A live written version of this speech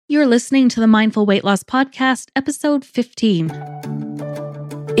You're listening to the Mindful Weight Loss Podcast, episode 15.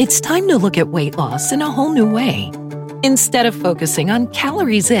 It's time to look at weight loss in a whole new way. Instead of focusing on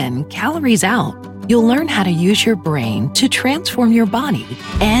calories in, calories out, you'll learn how to use your brain to transform your body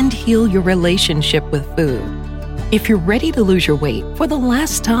and heal your relationship with food. If you're ready to lose your weight for the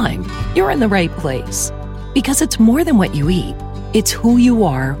last time, you're in the right place. Because it's more than what you eat. It's who you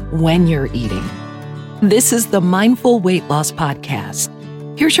are when you're eating. This is the Mindful Weight Loss Podcast.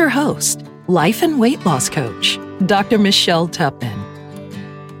 Here's your host, life and weight loss coach, Dr. Michelle Tupman.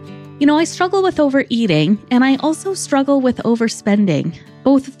 You know, I struggle with overeating, and I also struggle with overspending.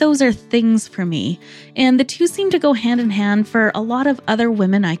 Both of those are things for me, and the two seem to go hand in hand for a lot of other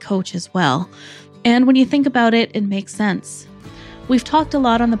women I coach as well. And when you think about it, it makes sense. We've talked a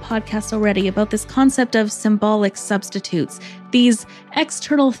lot on the podcast already about this concept of symbolic substitutes, these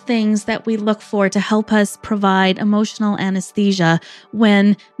external things that we look for to help us provide emotional anesthesia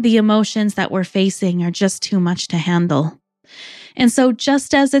when the emotions that we're facing are just too much to handle. And so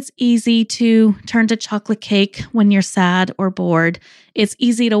just as it's easy to turn to chocolate cake when you're sad or bored, it's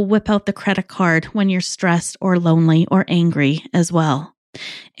easy to whip out the credit card when you're stressed or lonely or angry as well.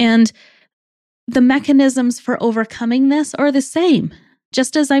 And the mechanisms for overcoming this are the same.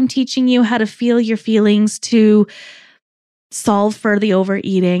 Just as I'm teaching you how to feel your feelings to solve for the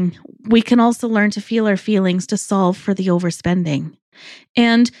overeating, we can also learn to feel our feelings to solve for the overspending.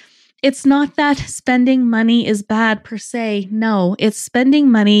 And it's not that spending money is bad per se. No, it's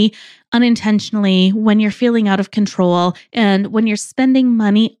spending money unintentionally when you're feeling out of control and when you're spending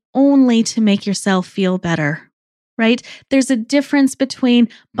money only to make yourself feel better. Right? There's a difference between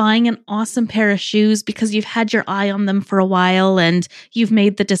buying an awesome pair of shoes because you've had your eye on them for a while and you've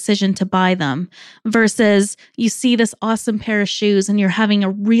made the decision to buy them versus you see this awesome pair of shoes and you're having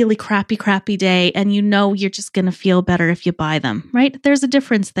a really crappy day and you know you're just going to feel better if you buy them, right? There's a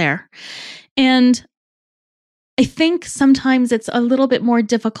difference there. And I think sometimes it's a little bit more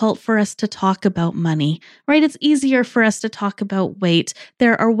difficult for us to talk about money, right? It's easier for us to talk about weight.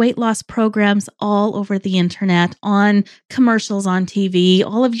 There are weight loss programs all over the internet, on commercials on TV.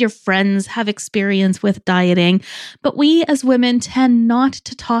 All of your friends have experience with dieting, but we as women tend not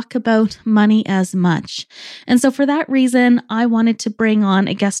to talk about money as much. And so for that reason, I wanted to bring on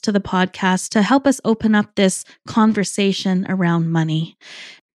a guest to the podcast to help us open up this conversation around money.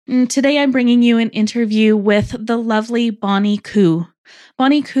 Today, I'm bringing you an interview with the lovely Bonnie Khoo.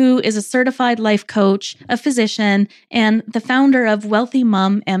 Bonnie Khoo is a certified life coach, a physician, and the founder of Wealthy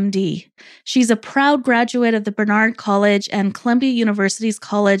Mom MD. She's a proud graduate of the Barnard College and Columbia University's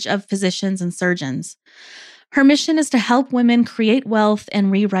College of Physicians and Surgeons. Her mission is to help women create wealth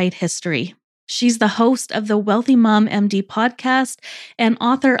and rewrite history. She's the host of the Wealthy Mom MD podcast and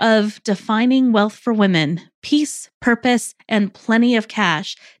author of Defining Wealth for Women, Peace, Purpose, and Plenty of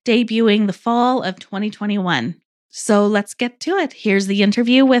Cash, debuting the fall of 2021. So let's get to it. Here's the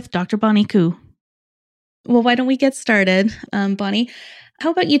interview with Dr. Bonnie Khoo. Well, why don't we get started, Bonnie?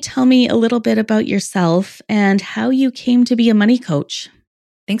 How about you tell me a little bit about yourself and how you came to be a money coach?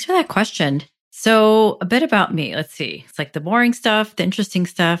 Thanks for that question. So a bit about me. Let's see. It's like the boring stuff, the interesting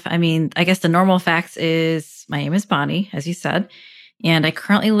stuff. I mean, I guess the normal facts is my name is Bonnie, as you said, and I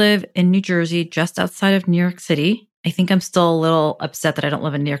currently live in New Jersey, just outside of New York City. I think I'm still a little upset that I don't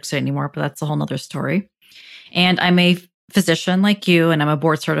live in New York City anymore, but that's a whole nother story. And I'm a physician like you, and I'm a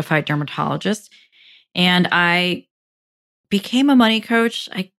board certified dermatologist. And I became a money coach,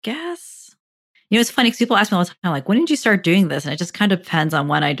 I guess. You know, it's funny because people ask me all the time, like, when did you start doing this? And it just kind of depends on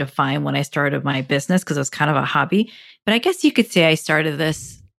when I define when I started my business, because it was kind of a hobby. But I guess you could say I started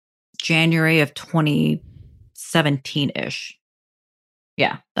this January of 2017-ish.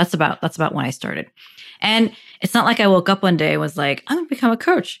 Yeah, that's about when I started. And it's not like I woke up one day and was like, I'm going to become a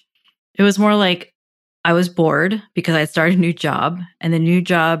coach. It was more like I was bored because I had started a new job, and the new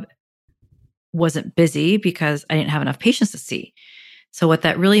job wasn't busy because I didn't have enough patients to see. So what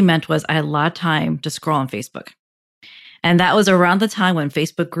that really meant was I had a lot of time to scroll on Facebook. And that was around the time when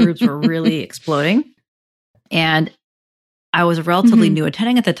Facebook groups were really exploding. And I was relatively new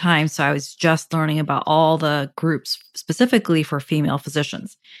attending at the time, so I was just learning about all the groups specifically for female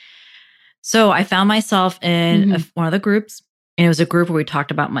physicians. So I found myself in one of the groups, and it was a group where we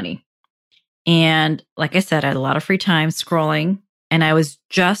talked about money. And like I said, I had a lot of free time scrolling, and I was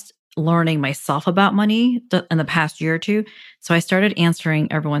just learning myself about money in the past year or two. So I started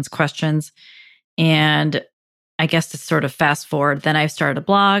answering everyone's questions. And I guess to sort of fast forward, then I started a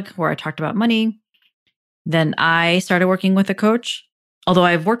blog where I talked about money. Then I started working with a coach, although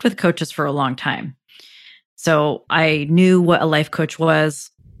I've worked with coaches for a long time. So I knew what a life coach was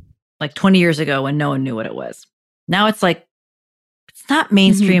like 20 years ago when no one knew what it was. Now it's like It's not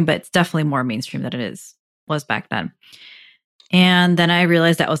mainstream, but it's definitely more mainstream than was back then. And then I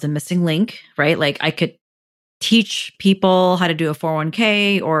realized that was the missing link, right? Like I could teach people how to do a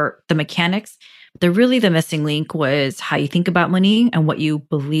 401k or the mechanics. The missing link was how you think about money and what you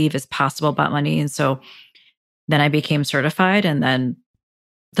believe is possible about money. And so then I became certified, and then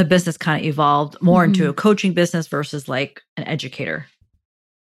the business kind of evolved more into a coaching business versus like an educator.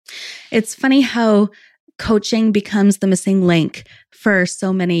 It's funny how coaching becomes the missing link for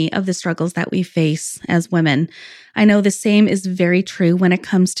so many of the struggles that we face as women. I know the same is very true when it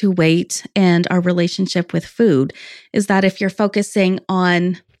comes to weight and our relationship with food, is that if you're focusing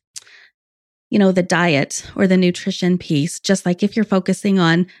on, the diet or the nutrition piece, just like if you're focusing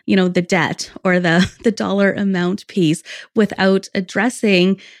on, the debt or the dollar amount piece without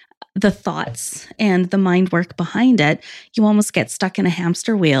addressing the thoughts and the mind work behind it, you almost get stuck in a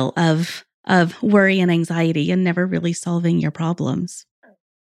hamster wheel of worry and anxiety and never really solving your problems.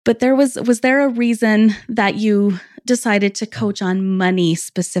 But was there a reason that you decided to coach on money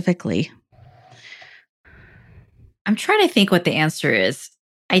specifically? I'm trying to think what the answer is.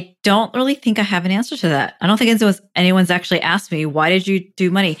 I don't really think I have an answer to that. I don't think anyone's actually asked me, why did you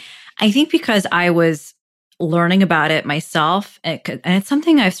do money? I think because I was learning about it myself, and it's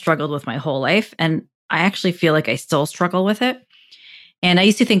something I've struggled with my whole life. And I actually feel like I still struggle with it. And I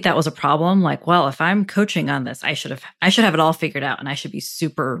used to think that was a problem. Like, well, if I'm coaching on this, I should have it all figured out and I should be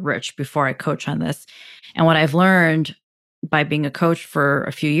super rich before I coach on this. And what I've learned by being a coach for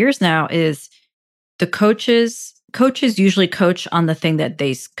a few years now is the coaches usually coach on the thing that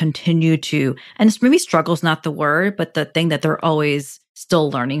they continue to, and maybe struggle is not the word, but the thing that they're always still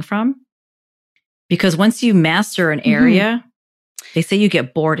learning from. Because once you master an area, they say you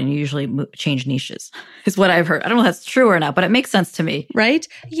get bored and you usually change niches, is what I've heard. I don't know if that's true or not, but it makes sense to me. Right?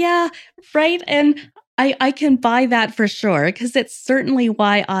 Yeah, right. And I can buy that for sure, because it's certainly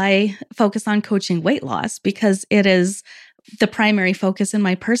why I focus on coaching weight loss, because it is the primary focus in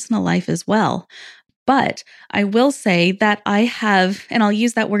my personal life as well. But I will say that I have, and I'll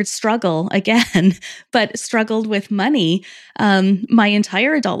use that word struggle again, but struggled with money my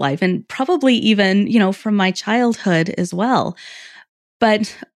entire adult life, and probably even, from my childhood as well.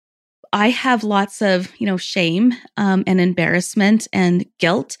 But I have lots of, shame and embarrassment and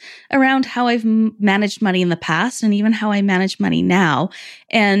guilt around how I've managed money in the past and even how I manage money now.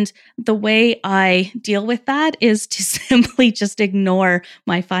 And the way I deal with that is to simply just ignore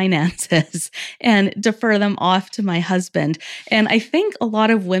my finances and defer them off to my husband. And I think a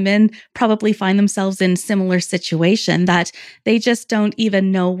lot of women probably find themselves in similar situation, that they just don't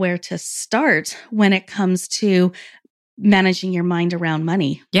even know where to start when it comes to managing your mind around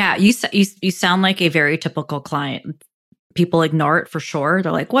money. Yeah, you sound like a very typical client. People ignore it for sure.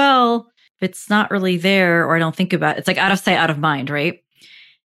 They're like, well, if it's not really there, or I don't think about it. It's like out of sight, out of mind, right?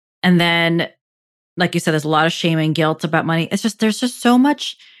 And then, like you said, there's a lot of shame and guilt about money. There's just so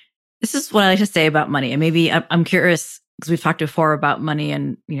much. This is what I like to say about money. And maybe I'm curious, because we've talked before about money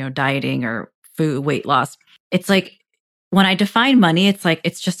and, dieting or food, weight loss. It's like, when I define money, it's like,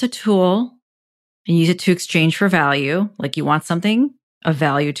 it's just a tool, and use it to exchange for value. Like you want something of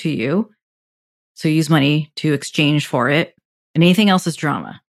value to you, so you use money to exchange for it. And anything else is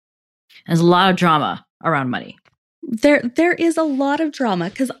drama. There's a lot of drama around money. There is a lot of drama,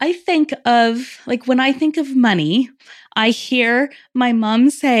 because I think of, like, when I think of money, I hear my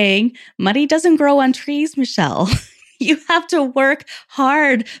mom saying, money doesn't grow on trees, Michelle. You have to work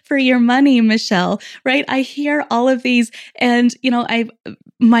hard for your money, Michelle, right? I hear all of these, and,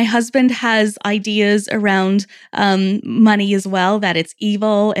 my husband has ideas around money as well, that it's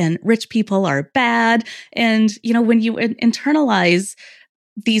evil and rich people are bad. And, when you internalize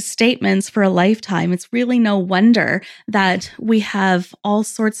these statements for a lifetime, it's really no wonder that we have all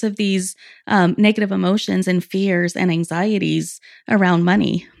sorts of these negative emotions and fears and anxieties around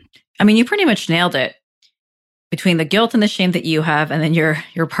money. I mean, you pretty much nailed it. Between the guilt and the shame that you have, and then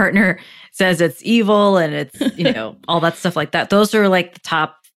your partner says it's evil and it's, all that stuff like that. Those are like the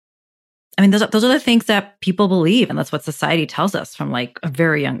top. I mean, those are the things that people believe, and that's what society tells us from like a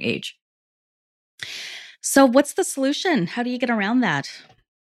very young age. So what's the solution? How do you get around that?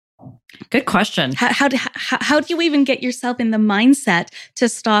 Good question. How do you even get yourself in the mindset to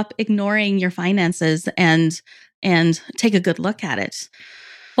stop ignoring your finances and take a good look at it?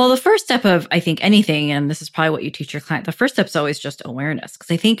 Well, the first step of, I think, anything, and this is probably what you teach your client, the first step is always just awareness.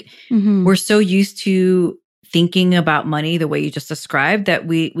 Because I think we're so used to thinking about money the way you just described that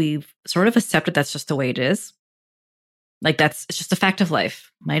we've sort of accepted that's just the way it is. Like it's just a fact of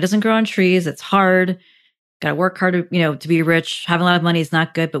life. Money doesn't grow on trees. It's hard. Got to work hard to be rich. Having a lot of money is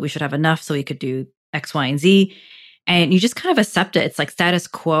not good, but we should have enough so we could do X, Y, and Z. and you just kind of accept it. It's like status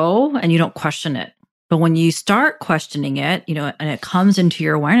quo and you don't question it. But when you start questioning it, and it comes into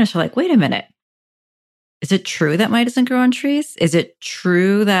your awareness, you're like, wait a minute. Is it true that money doesn't grow on trees? Is it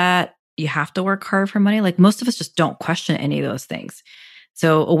true that you have to work hard for money? Like most of us just don't question any of those things.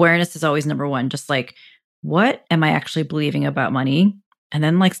 So awareness is always number one. Just like, what am I actually believing about money? And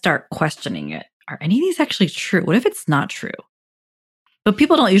then like start questioning it. Are any of these actually true? What if it's not true? But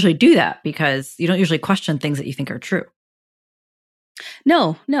people don't usually do that because you don't usually question things that you think are true.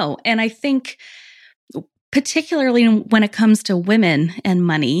 No. And I think particularly when it comes to women and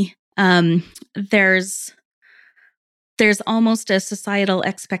money, there's almost a societal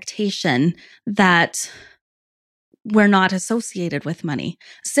expectation that we're not associated with money.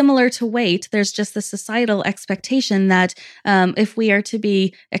 Similar to weight, there's just the societal expectation that if we are to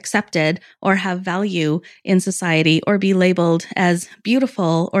be accepted or have value in society or be labeled as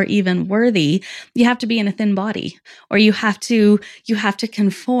beautiful or even worthy, you have to be in a thin body, or you have to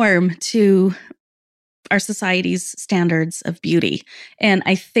conform to our society's standards of beauty. And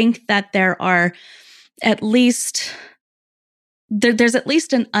I think that there's at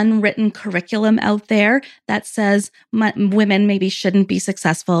least an unwritten curriculum out there that says women maybe shouldn't be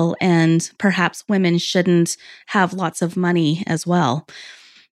successful and perhaps women shouldn't have lots of money as well.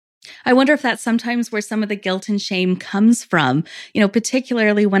 I wonder if that's sometimes where some of the guilt and shame comes from,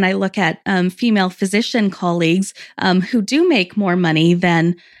 particularly when I look at female physician colleagues who do make more money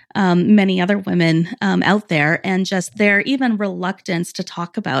than many other women out there, and just their even reluctance to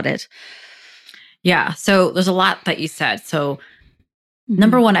talk about it. Yeah. So there's a lot that you said. So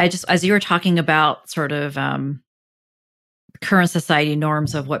number one, as you were talking about sort of current society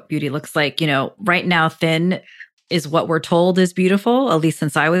norms of what beauty looks like, right now, thin is what we're told is beautiful, at least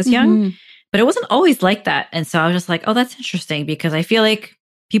since I was young. But it wasn't always like that. And so I was just like, oh, that's interesting, because I feel like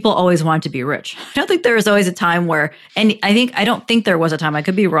people always want to be rich. I don't think there was always a time where, and I don't think there was a time, I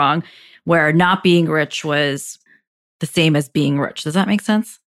could be wrong, where not being rich was the same as being rich. Does that make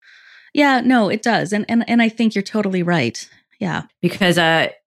sense? Yeah, no, it does. And I think you're totally right. Yeah. Because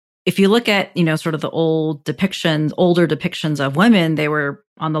if you look at, sort of the older depictions of women, they were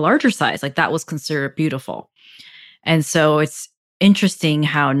on the larger size. Like that was considered beautiful. And so it's interesting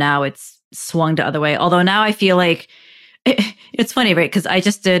how now it's swung the other way. Although now I feel like it's funny, right? Because I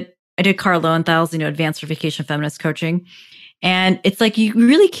did Carl Lowenthal's, advanced certification feminist coaching. And it's like, you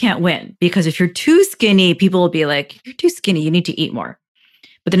really can't win, because if you're too skinny, people will be like, you're too skinny, you need to eat more.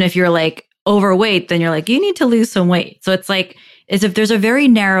 But then if you're like overweight, then you're like, you need to lose some weight. So it's like, as if there's a very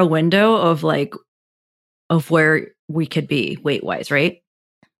narrow window of where we could be weight wise, right?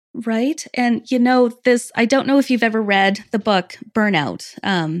 Right. And I don't know if you've ever read the book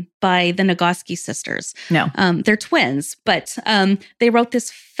Burnout by the Nagoski sisters. No. They're twins, but they wrote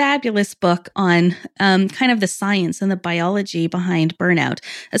this fabulous book on kind of the science and the biology behind burnout,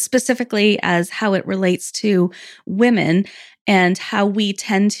 specifically as how it relates to women and how we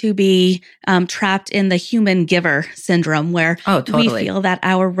tend to be trapped in the human giver syndrome, where we feel that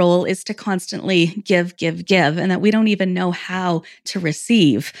our role is to constantly give, and that we don't even know how to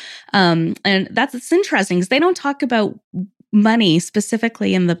receive. And it's interesting because they don't talk about money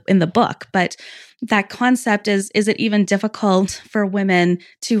specifically in the book, but that concept is it even difficult for women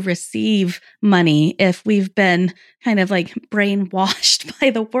to receive money if we've been kind of like brainwashed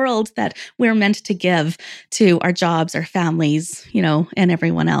by the world that we're meant to give to our jobs, our families, and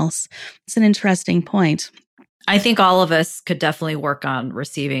everyone else? It's an interesting point. I think all of us could definitely work on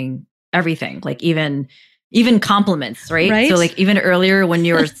receiving everything, like even compliments, right? So like even earlier when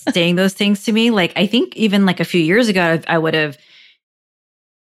you were saying those things to me, like I think even like a few years ago, I would have,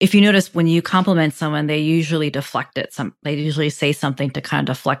 if you notice when you compliment someone, they usually deflect it. They usually say something to kind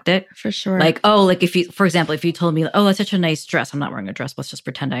of deflect it. For sure. Like, oh, like for example, if you told me, oh, that's such a nice dress. I'm not wearing a dress. Let's just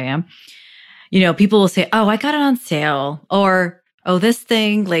pretend I am. People will say, oh, I got it on sale, or, oh, this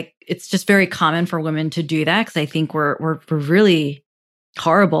thing, like it's just very common for women to do that. Cause I think we're really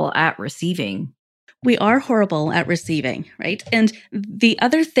horrible at receiving. We are horrible at receiving, right? And the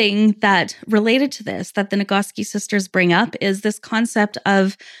other thing that related to this that the Nagoski sisters bring up is this concept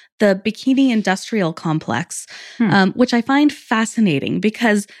of the bikini industrial complex, which I find fascinating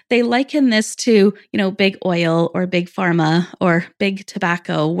because they liken this to, big oil or big pharma or big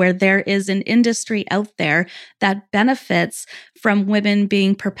tobacco, where there is an industry out there that benefits from women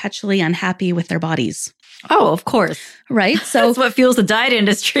being perpetually unhappy with their bodies. Oh, of course. Right. So that's what fuels the diet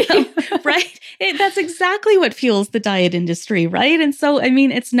industry. Right. That's exactly what fuels the diet industry. Right. And so, I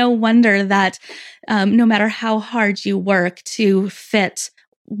mean, it's no wonder that no matter how hard you work to fit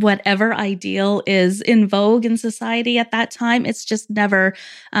whatever ideal is in vogue in society at that time, it's just never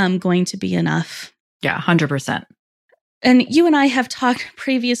going to be enough. Yeah, 100%. And you and I have talked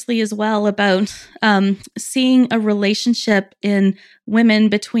previously as well about seeing a relationship in women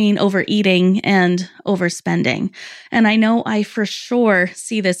between overeating and overspending. And I know I for sure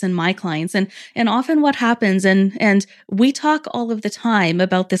see this in my clients. And often what happens, and we talk all of the time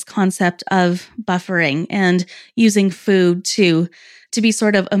about this concept of buffering and using food to be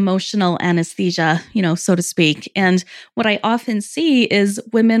sort of emotional anesthesia, so to speak. And what I often see is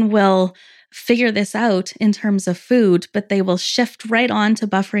women will figure this out in terms of food, but they will shift right on to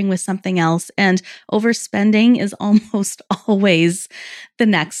buffering with something else. And overspending is almost always the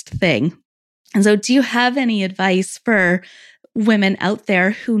next thing. And so do you have any advice for women out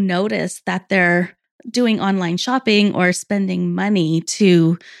there who notice that they're doing online shopping or spending money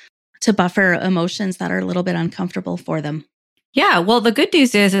to buffer emotions that are a little bit uncomfortable for them? Yeah. Well, the good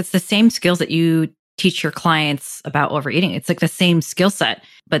news is it's the same skills that you teach your clients about overeating. It's like the same skill set,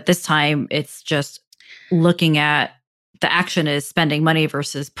 but this time it's just looking at the action is spending money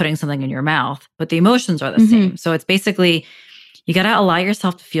versus putting something in your mouth, but the emotions are the same. So it's basically, you got to allow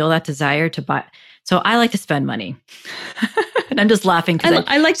yourself to feel that desire to buy. So I like to spend money. And I'm just laughing because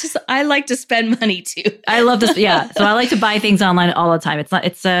I like to spend money too. I love this. Yeah. So I like to buy things online all the time.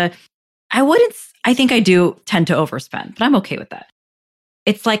 I think I do tend to overspend, but I'm okay with that.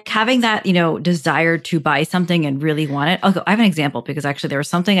 It's like having that, desire to buy something and really want it. I have an example because actually there was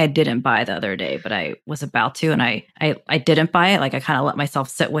something I didn't buy the other day, but I was about to, and I didn't buy it. Like I kind of let myself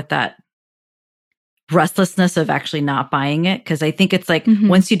sit with that restlessness of actually not buying it. Cause I think it's like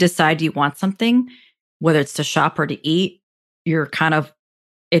once you decide you want something, whether it's to shop or to eat,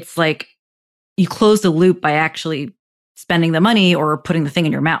 it's like you close the loop by actually spending the money or putting the thing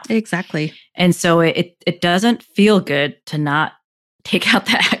in your mouth. Exactly. And so it doesn't feel good to not take out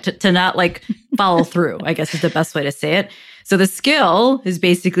the act, to not like follow through, I guess is the best way to say it. So the skill is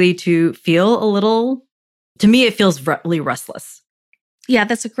basically to feel a little, to me, it feels really restless. Yeah,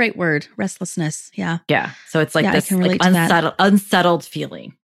 that's a great word. Restlessness. Yeah. Yeah. So it's like this like unsettled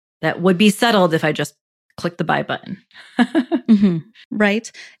feeling that would be settled if I just click the buy button.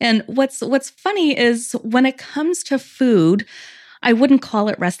 Right. And what's funny is when it comes to food, I wouldn't call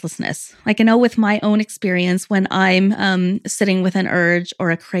it restlessness. Like I know with my own experience, when I'm sitting with an urge or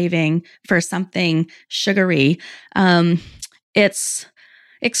a craving for something sugary, it's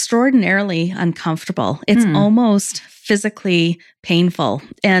extraordinarily uncomfortable. It's almost physically painful.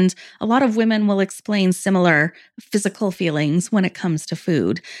 And a lot of women will explain similar physical feelings when it comes to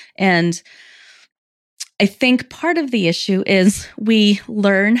food. And I think part of the issue is we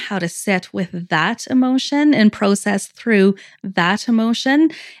learn how to sit with that emotion and process through that emotion.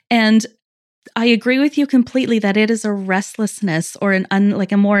 And I agree with you completely that it is a restlessness or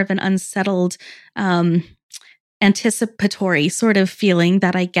a more of an unsettled, anticipatory sort of feeling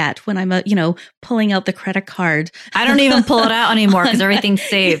that I get when I'm, pulling out the credit card. I don't even pull it out anymore because everything's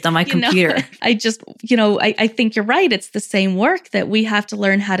saved on my computer. I just, I think you're right. It's the same work that we have to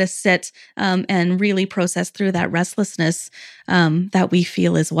learn how to sit and really process through that restlessness that we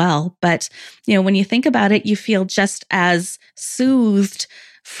feel as well. But, when you think about it, you feel just as soothed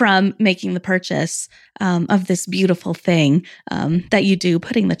from making the purchase of this beautiful thing that you do,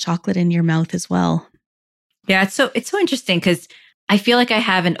 putting the chocolate in your mouth as well. Yeah, it's so interesting because I feel like I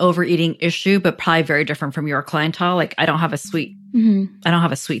have an overeating issue, but probably very different from your clientele. Like I don't have a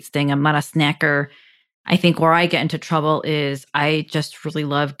sweets thing. I'm not a snacker. I think where I get into trouble is I just really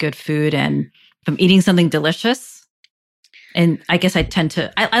love good food, and if I'm eating something delicious, and I guess I tend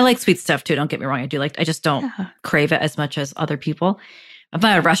to, I like sweet stuff too. Don't get me wrong. I just don't crave it as much as other people. If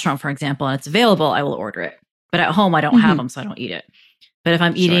I'm at a restaurant, for example, and it's available, I will order it. But at home, I don't have them, so I don't eat it. But if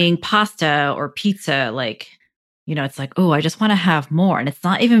I'm eating pasta or pizza, it's like, oh, I just want to have more. And it's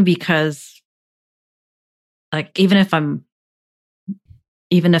not even because, like, even if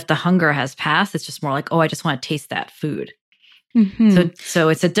the hunger has passed, it's just more like, oh, I just want to taste that food. So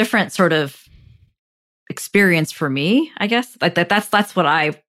it's a different sort of experience for me, I guess. Like that's what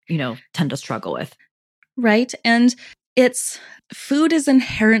I, tend to struggle with. Right. And food is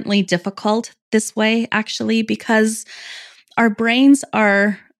inherently difficult this way, actually, because our brains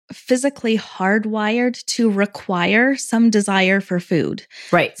are physically hardwired to require some desire for food.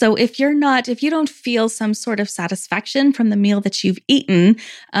 Right. So if you don't feel some sort of satisfaction from the meal that you've eaten,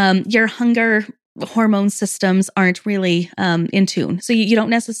 your hunger hormone systems aren't really in tune. So you don't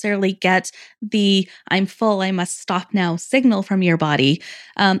necessarily get the "I'm full, I must stop now" signal from your body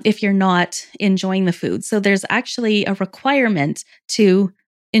if you're not enjoying the food. So there's actually a requirement to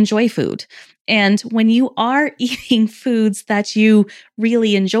enjoy food. And when you are eating foods that you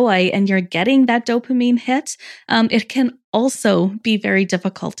really enjoy and you're getting that dopamine hit, it can also be very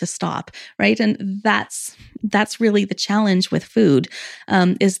difficult to stop, right? And that's really the challenge with food,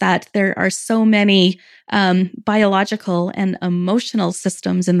 is that there are so many biological and emotional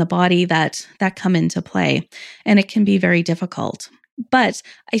systems in the body that come into play, and it can be very difficult. But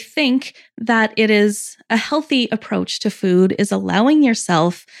I think that it is a healthy approach to food is allowing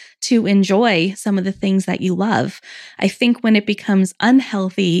yourself to enjoy some of the things that you love. I think when it becomes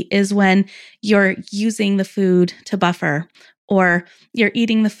unhealthy is when you're using the food to buffer, or you're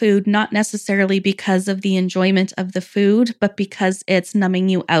eating the food not necessarily because of the enjoyment of the food, but because it's numbing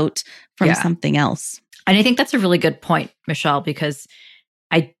you out from something else. And I think that's a really good point, Michelle, because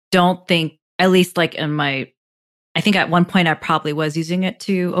I don't think, at least like I think at one point I probably was using it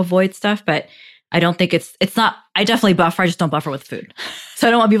to avoid stuff, but I don't think it's not, I definitely buffer. I just don't buffer with food. So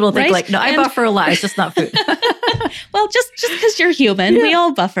I don't want people to think no, I buffer a lot. It's just not food. Well, just because you're human, we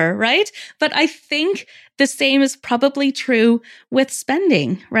all buffer, right? But I think the same is probably true with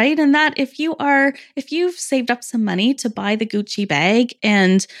spending, right? And that if you've saved up some money to buy the Gucci bag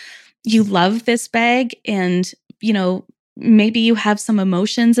and you love this bag and, maybe you have some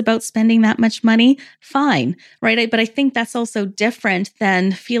emotions about spending that much money, fine, right? But I think that's also different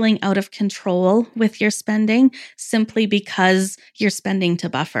than feeling out of control with your spending simply because you're spending to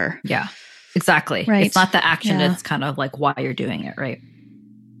buffer. Yeah, exactly. Right. It's not the action. Yeah. It's kind of like why you're doing it, right?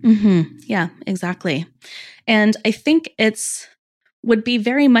 Mm-hmm. Yeah, exactly. And I think would be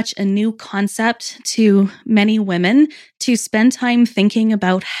very much a new concept to many women to spend time thinking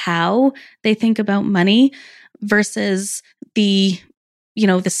about how they think about money versus the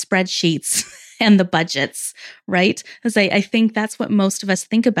spreadsheets and the budgets, right? Because I think that's what most of us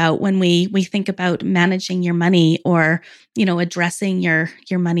think about when we think about managing your money or, addressing your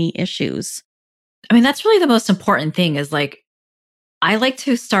money issues. I mean, that's really the most important thing is like, I like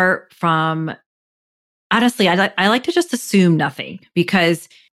to start from, honestly, I like to just assume nothing because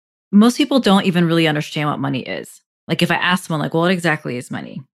most people don't even really understand what money is. Like if I ask someone like, well, what exactly is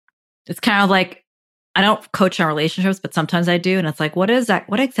money? It's kind of like, I don't coach on relationships, but sometimes I do. And it's like, what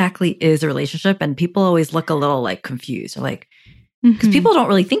exactly is a relationship? And people always look a little like confused or like, because people don't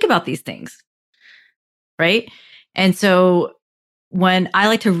really think about these things. Right. And so when I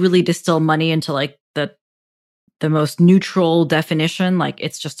like to really distill money into like the most neutral definition, like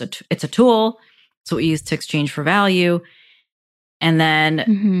it's just it's a tool. It's what we use to exchange for value. And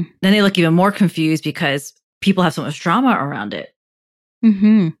then they look even more confused because people have so much drama around it.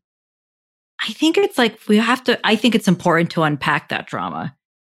 Mm-hmm. I think it's like I think it's important to unpack that drama.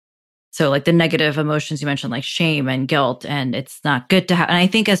 So like the negative emotions you mentioned, like shame and guilt, and it's not good to have. And I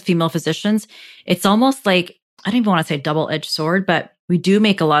think as female physicians, it's almost like, I don't even want to say double-edged sword, but we do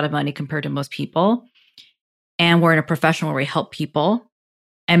make a lot of money compared to most people. And we're in a profession where we help people.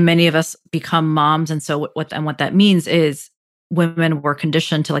 And many of us become moms. And so what that means is women were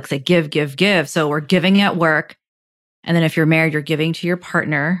conditioned to like say, give, give, give. So we're giving at work. And then if you're married, you're giving to your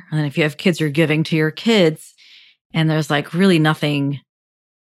partner. And then if you have kids, you're giving to your kids. And there's like really nothing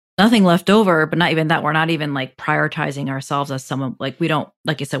left over, but not even that. We're not even like prioritizing ourselves as someone, like we don't,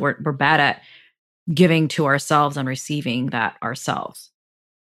 like you said, we're bad at giving to ourselves and receiving that ourselves.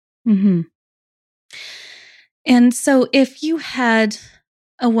 Mm-hmm. And so if you had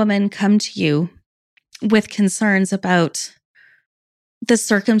a woman come to you with concerns about the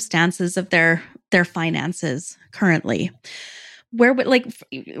circumstances of their finances currently, where would, like,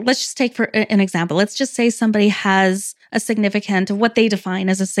 let's just take for an example. Let's just say somebody has what they define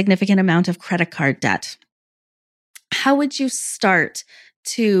as a significant amount of credit card debt. How would you start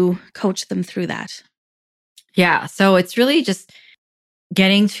to coach them through that? Yeah. So it's really just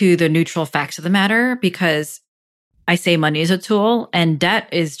getting to the neutral facts of the matter, because I say money is a tool and debt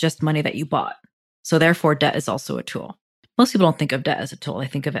is just money that you bought. So therefore, debt is also a tool. Most people don't think of debt as a tool. They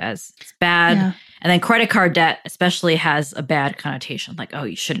think of it as it's bad. Yeah. And then credit card debt especially has a bad connotation. Like, oh,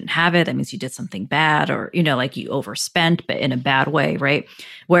 you shouldn't have it. That means you did something bad, or, like you overspent, but in a bad way, right?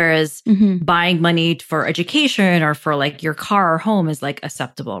 Whereas buying money for education or for like your car or home is like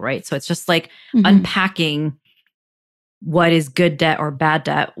acceptable, right? So it's just like unpacking what is good debt or bad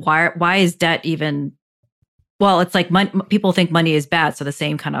debt. Why is debt even... Well, it's like people think money is bad, so the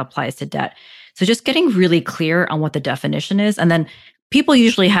same kind of applies to debt. So just getting really clear on what the definition is. And then people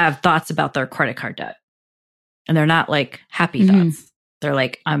usually have thoughts about their credit card debt. And they're not like happy thoughts. They're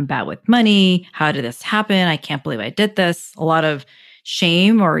like, I'm bad with money. How did this happen? I can't believe I did this. A lot of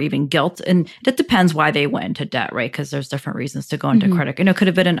shame or even guilt. And it depends why they went into debt, right? Because there's different reasons to go into credit. It could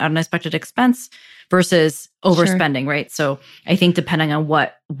have been an unexpected expense versus overspending, right? So I think depending on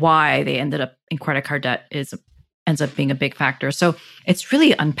why they ended up in credit card debt ends up being a big factor. So it's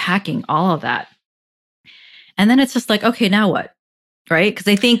really unpacking all of that. And then it's just like, okay, now what? Right? Because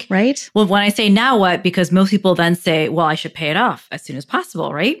I think, well, when I say now what, because most people then say, well, I should pay it off as soon as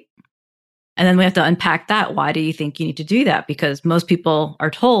possible, right? And then we have to unpack that. Why do you think you need to do that? Because most people are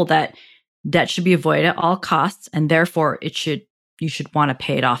told that debt should be avoided at all costs, and therefore you should want to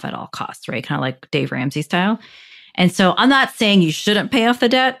pay it off at all costs, right? Kind of like Dave Ramsey style. And so I'm not saying you shouldn't pay off the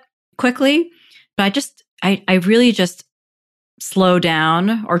debt quickly, but I really just slow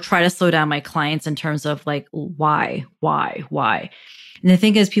down or try to slow down my clients in terms of like, why? And the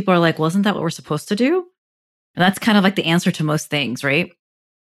thing is, people are like, well, isn't that what we're supposed to do? And that's kind of like the answer to most things, right?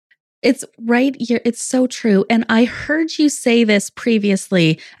 It's right here. It's so true. And I heard you say this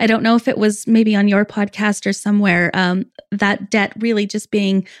previously. I don't know if it was maybe on your podcast or somewhere, that debt really just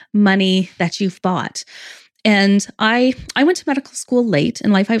being money that you've bought. And I went to medical school late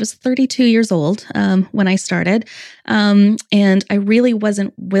in life. I was 32 years old when I started. And I really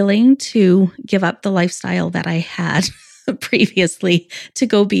wasn't willing to give up the lifestyle that I had previously to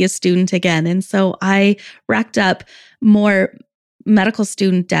go be a student again. And so I racked up more medical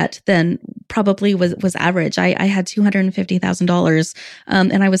student debt than probably was average. I had $250,000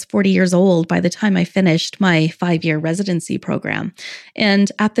 and I was 40 years old by the time I finished my 5-year residency program.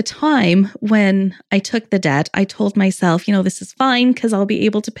 And at the time when I took the debt, I told myself, this is fine because I'll be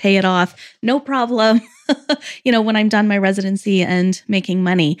able to pay it off. No problem, when I'm done my residency and making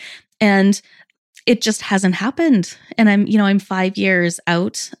money. And it just hasn't happened. And I'm 5 years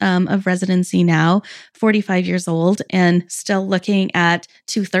out of residency now, 45 years old, and still looking at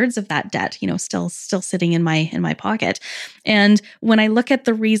 2/3 of that debt, still sitting in my pocket. And when I look at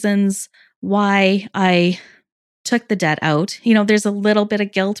the reasons why I took the debt out, there's a little bit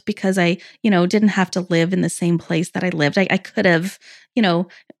of guilt because I, didn't have to live in the same place that I lived. I could have,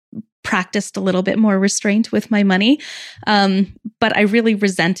 practiced a little bit more restraint with my money. But I really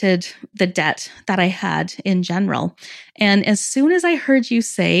resented the debt that I had in general. And as soon as I heard you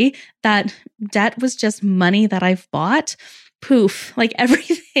say that debt was just money that I've bought, poof, like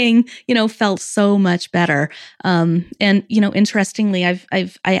everything, felt so much better. And, interestingly,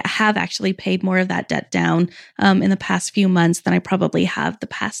 I have actually paid more of that debt down in the past few months than I probably have the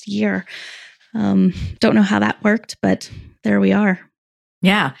past year. Don't know how that worked, but there we are.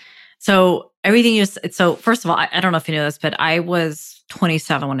 Yeah. So so first of all, I don't know if you know this, but I was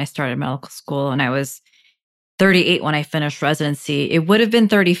 27 when I started medical school and I was 38 when I finished residency. It would have been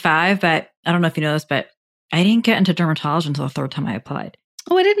 35, but I don't know if you know this, but I didn't get into dermatology until the third time I applied.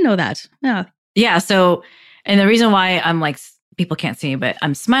 Oh, I didn't know that. Yeah. Yeah. So, and the reason why I'm like, people can't see me, but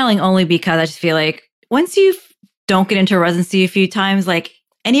I'm smiling only because I just feel like once you don't get into residency a few times, like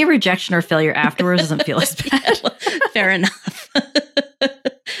any rejection or failure afterwards doesn't feel as bad. Fair enough.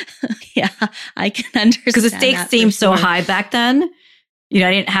 Yeah, I can understand. Because the stakes seemed so high back then. I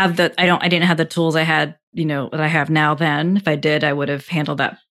didn't have the tools I had, that I have now then. If I did, I would have handled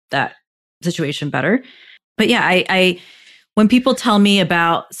that situation better. But yeah, I when people tell me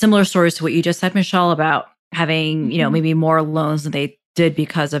about similar stories to what you just said, Michelle, about having, maybe more loans than they did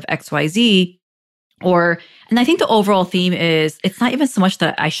because of XYZ, and I think the overall theme is it's not even so much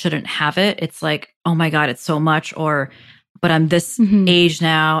that I shouldn't have it. It's like, oh my God, it's so much, but I'm this age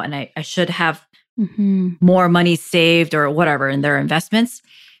now and I should have more money saved or whatever in their investments.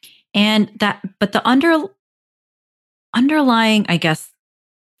 But the underlying, I guess,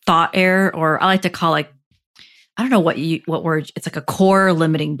 thought error, or I like to call I don't know what word, it's like a core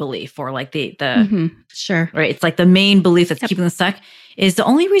limiting belief or like the sure. Right. It's like the main belief that's keeping them stuck is the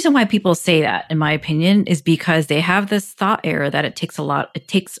only reason why people say that, in my opinion, is because they have this thought error that it takes a lot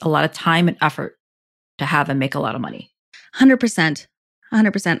of time and effort to have and make a lot of money. 100%.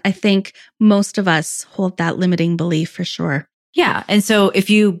 100%. I think most of us hold that limiting belief for sure. Yeah. And so it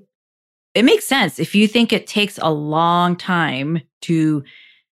makes sense. If you think it takes a long time to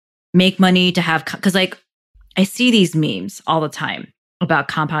make money, to have, because I see these memes all the time about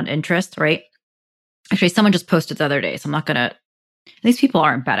compound interest, right? Actually, someone just posted the other day, so I'm not going to, these people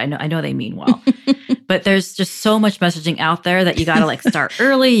aren't bad. I know they mean well, but there's just so much messaging out there that you got to start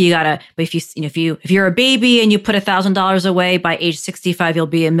early. But if you're a baby and you put $1,000 away by age 65, you'll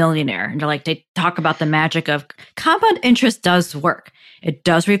be a millionaire. And they talk about the magic of compound interest does work. It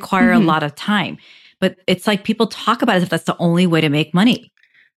does require a lot of time, but it's like people talk about it as if that's the only way to make money,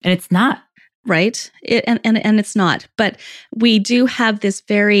 and it's not. Right. And it's not, but we do have this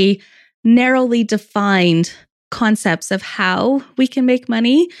very narrowly defined concepts of how we can make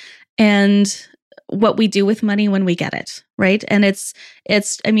money and what we do with money when we get it, right? And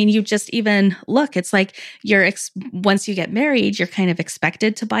I mean, you just even look, it's like once you get married, you're kind of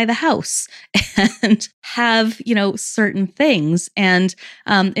expected to buy the house and have, certain things and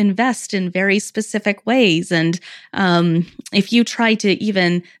invest in very specific ways. And if you try to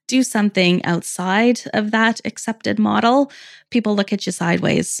even do something outside of that accepted model, people look at you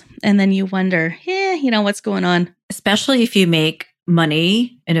sideways. And then you wonder, what's going on? Especially if you make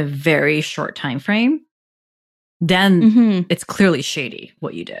money in a very short time frame, then it's clearly shady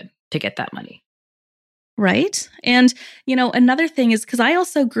what you did to get that money. Right. And, another thing is because I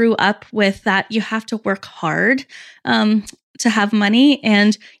also grew up with that you have to work hard to have money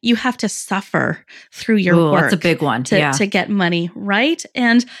and you have to suffer through your work. That's a big one. To get money. Right.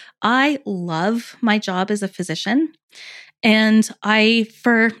 And I love my job as a physician. And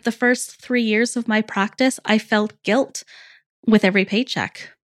for the first 3 years of my practice, I felt guilt with every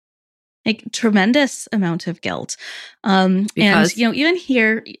paycheck, like tremendous amount of guilt. And, even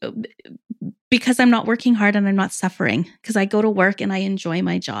here, because I'm not working hard and I'm not suffering because I go to work and I enjoy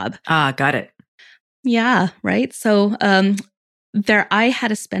my job. Got it. Yeah. Right. So, I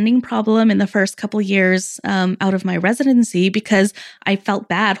had a spending problem in the first couple years out of my residency because I felt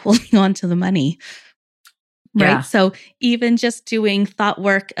bad holding on to the money. Right. Yeah. So even just doing thought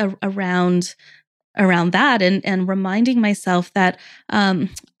work around that and reminding myself that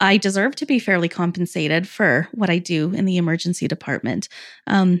I deserve to be fairly compensated for what I do in the emergency department.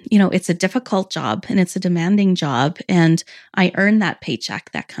 It's a difficult job and it's a demanding job, and I earn that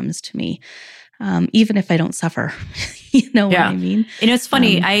paycheck that comes to me, even if I don't suffer. What I mean? It's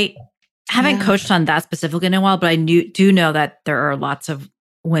funny. I haven't coached on that specifically in a while, but I do know that there are lots of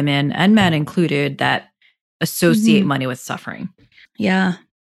women and men included that associate money with suffering. Yeah.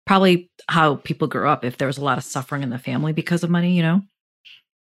 Probably how people grew up if there was a lot of suffering in the family because of money,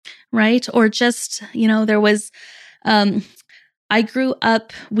 Right. Or just, there was, I grew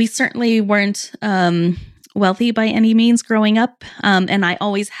up, we certainly weren't wealthy by any means growing up. And I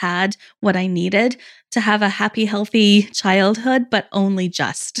always had what I needed to have a happy, healthy childhood, but only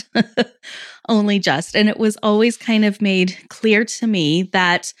just. Only just. And it was always kind of made clear to me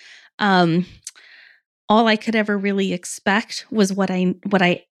that all I could ever really expect was what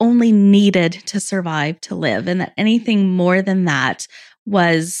I only needed to survive, to live, and that anything more than that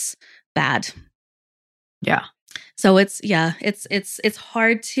was bad. Yeah. So it's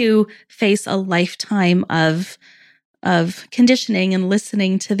hard to face a lifetime of conditioning and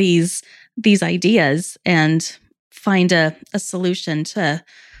listening to these ideas and find a solution to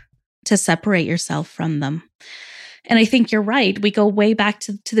separate yourself from them. And I think you're right. We go way back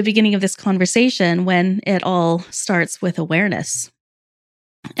to the beginning of this conversation when it all starts with awareness.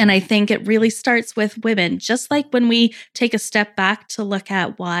 And I think it really starts with women, just like when we take a step back to look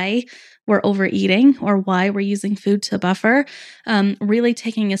at why we're overeating or why we're using food to buffer, really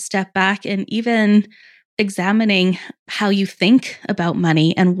taking a step back and even examining how you think about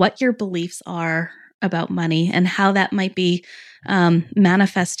money and what your beliefs are about money and how that might be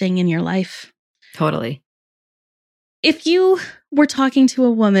manifesting in your life. Totally. If you were talking to a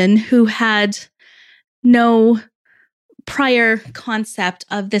woman who had no prior concept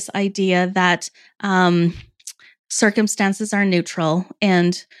of this idea that circumstances are neutral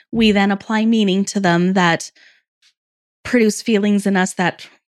and we then apply meaning to them that produce feelings in us that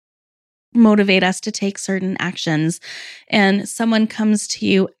motivate us to take certain actions, and someone comes to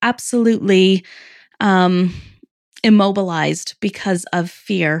you absolutely immobilized because of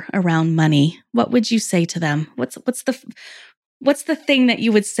fear around money, what would you say to them? What's the thing that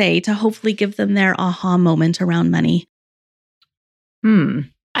you would say to hopefully give them their aha moment around money?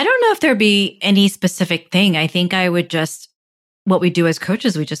 I don't know if there'd be any specific thing. I think I would what we do as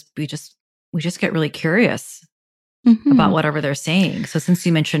coaches, we just get really curious about whatever they're saying. So since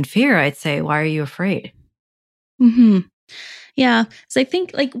you mentioned fear, I'd say, why are you afraid? Yeah. So I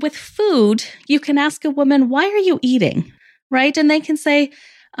think like with food, you can ask a woman, why are you eating? Right. And they can say,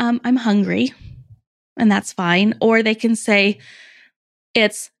 I'm hungry, and that's fine. Or they can say,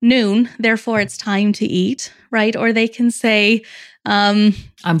 it's noon, therefore it's time to eat. Right. Or they can say, I'm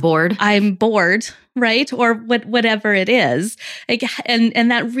bored. I'm bored. Right. Or whatever it is. And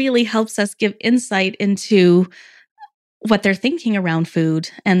that really helps us give insight into what they're thinking around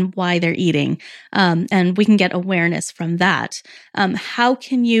food and why they're eating. And we can get awareness from that. How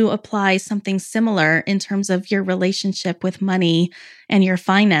can you apply something similar in terms of your relationship with money and your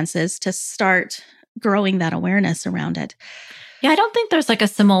finances to start growing that awareness around it? Yeah, I don't think there's like a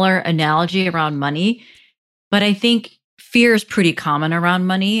similar analogy around money, but I think fear is pretty common around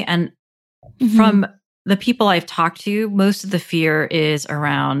money. And from the people I've talked to, most of the fear is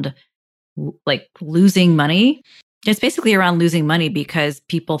around like losing money. It's basically around losing money because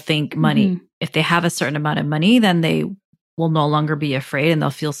people think money, if they have a certain amount of money, then they will no longer be afraid and they'll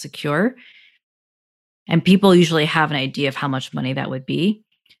feel secure. And people usually have an idea of how much money that would be,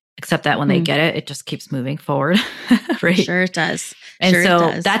 except that when they get it, it just keeps moving forward. Right? Sure it does. And sure so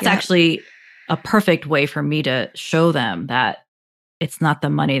it does. that's actually a perfect way for me to show them that it's not the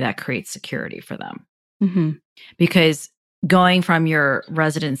money that creates security for them. Because going from your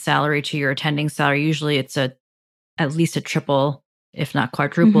resident salary to your attending salary, usually it's at least a triple, if not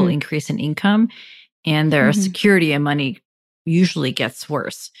quadruple increase in income. And their security and money usually gets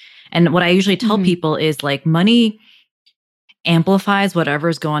worse. And what I usually tell people is like money amplifies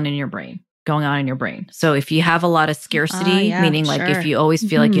whatever's going on in your brain. So if you have a lot of scarcity, meaning like if you always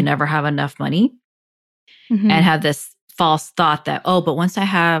feel like you never have enough money and have this false thought that, oh, but once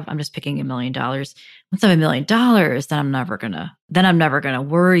I'm just picking $1 million. Once I have $1 million, then I'm never gonna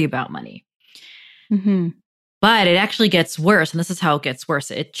worry about money. But it actually gets worse, and this is how it gets worse.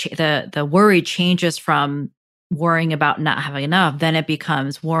 The worry changes from worrying about not having enough, then it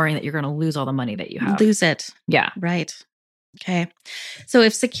becomes worrying that you're going to lose all the money that you have. Lose it. Yeah. Right. Okay. So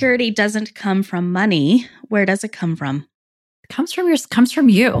if security doesn't come from money, where does it come from? It comes from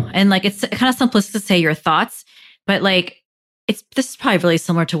you. And like it's kind of simplistic to say your thoughts, but like this is probably really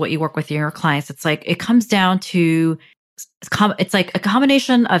similar to what you work with your clients. It's like it comes down to it's like a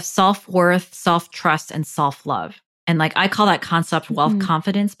combination of self-worth, self-trust, and self-love. And like I call that concept wealth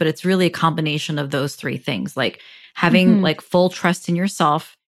confidence, but it's really a combination of those three things. Like having like full trust in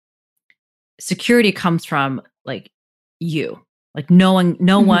yourself. Security comes from like you. Like no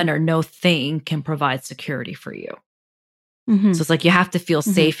one or no thing can provide security for you. So it's like you have to feel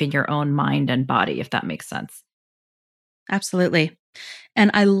safe in your own mind and body, if that makes sense. Absolutely.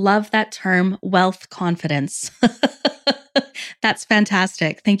 And I love that term, wealth confidence. That's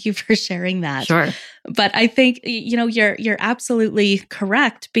fantastic. Thank you for sharing that. Sure. But I think, you're absolutely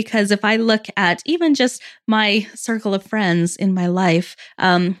correct, because if I look at even just my circle of friends in my life,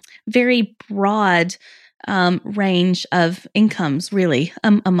 very broad range of incomes really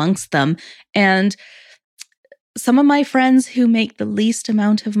amongst them. And some of my friends who make the least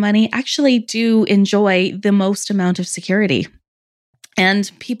amount of money actually do enjoy the most amount of security.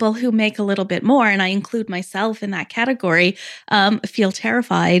 And people who make a little bit more, and I include myself in that category, feel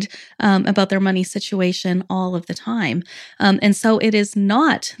terrified about their money situation all of the time. And so it is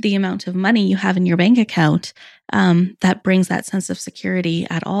not the amount of money you have in your bank account that brings that sense of security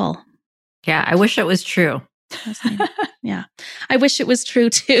at all. Yeah, I wish it was true. Yeah, I wish it was true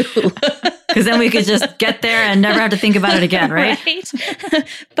too. Because then we could just get there and never have to think about it again, right? Right.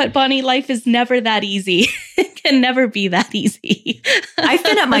 But Bonnie, life is never that easy. It can never be that easy. I've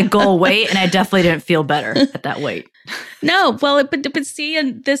been at my goal weight and I definitely didn't feel better at that weight. No, well, but see,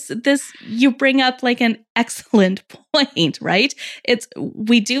 and this you bring up like an excellent point, right?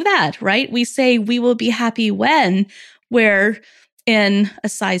 We do that, right? We say we will be happy when we're in a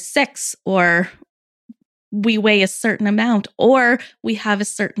size 6, or we weigh a certain amount, or we have a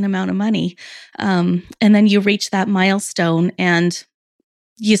certain amount of money. And then you reach that milestone and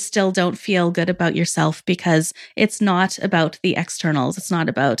you still don't feel good about yourself, because it's not about the externals. It's not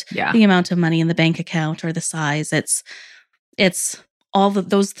about the amount of money in the bank account or the size. It's all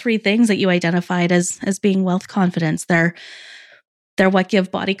those three things that you identified as being wealth confidence. They're what give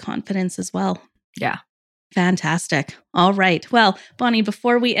body confidence as well. Yeah. Fantastic. All right. Well, Bonnie,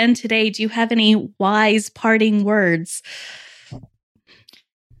 before we end today, do you have any wise parting words?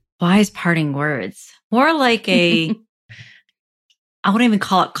 Wise parting words. More like I wouldn't even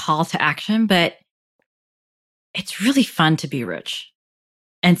call it call to action, but it's really fun to be rich.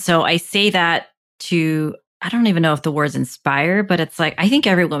 And so I say that I don't even know if the words inspire, but it's like, I think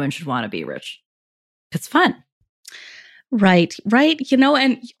every woman should want to be rich. It's fun. Right.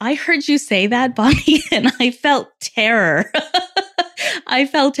 And I heard you say that, Bonnie, and I felt terror.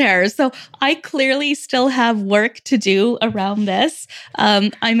 So I clearly still have work to do around this.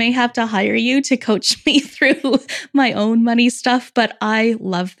 I may have to hire you to coach me through my own money stuff, but I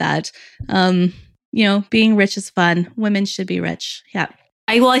love that. Being rich is fun. Women should be rich. Yeah.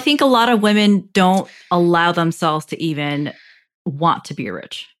 I think a lot of women don't allow themselves to even want to be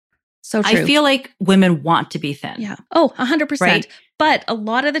rich. So true. I feel like women want to be thin. Yeah. Oh, 100%. Right? But a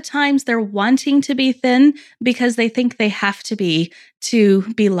lot of the times they're wanting to be thin because they think they have to be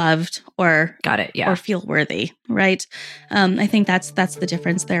loved or got it. Yeah. Or feel worthy. Right. I think that's the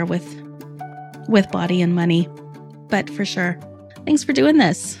difference there with body and money. But for sure. Thanks for doing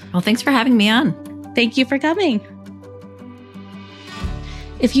this. Well, thanks for having me on. Thank you for coming.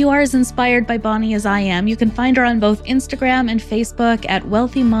 If you are as inspired by Bonnie as I am, you can find her on both Instagram and Facebook at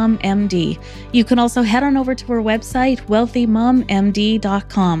WealthyMomMD. You can also head on over to her website,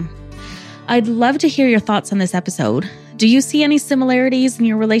 wealthymommd.com. I'd love to hear your thoughts on this episode. Do you see any similarities in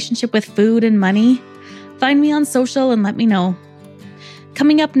your relationship with food and money? Find me on social and let me know.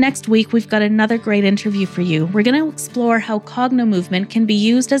 Coming up next week, we've got another great interview for you. We're going to explore how Cogno Movement can be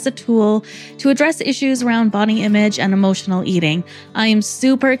used as a tool to address issues around body image and emotional eating. I am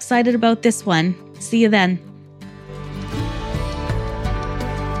super excited about this one. See you then.